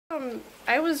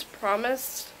I was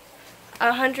promised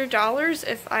 $100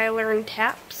 if I learned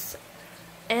taps,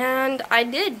 and I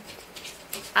did.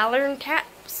 I learned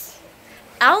taps.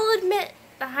 I'll admit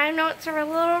the high notes are a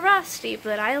little rusty,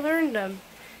 but I learned them,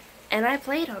 and I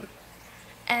played them.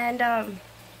 And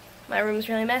my room's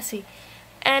really messy.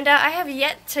 And I have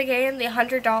yet to gain the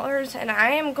 $100, and I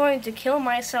am going to kill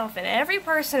myself and every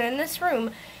person in this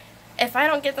room if I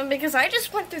don't get them, because I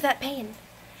just went through that pain.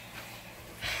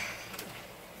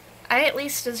 I at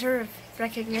least deserve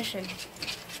recognition.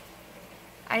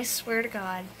 I swear to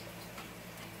God.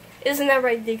 Isn't that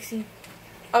right, Dixie?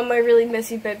 On my really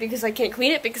messy bed, because I can't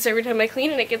clean it, because every time I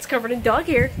clean it, it gets covered in dog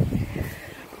hair.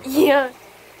 Yeah.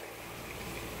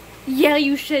 Yeah,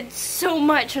 you shed so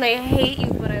much, and I hate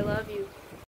you, but I love you.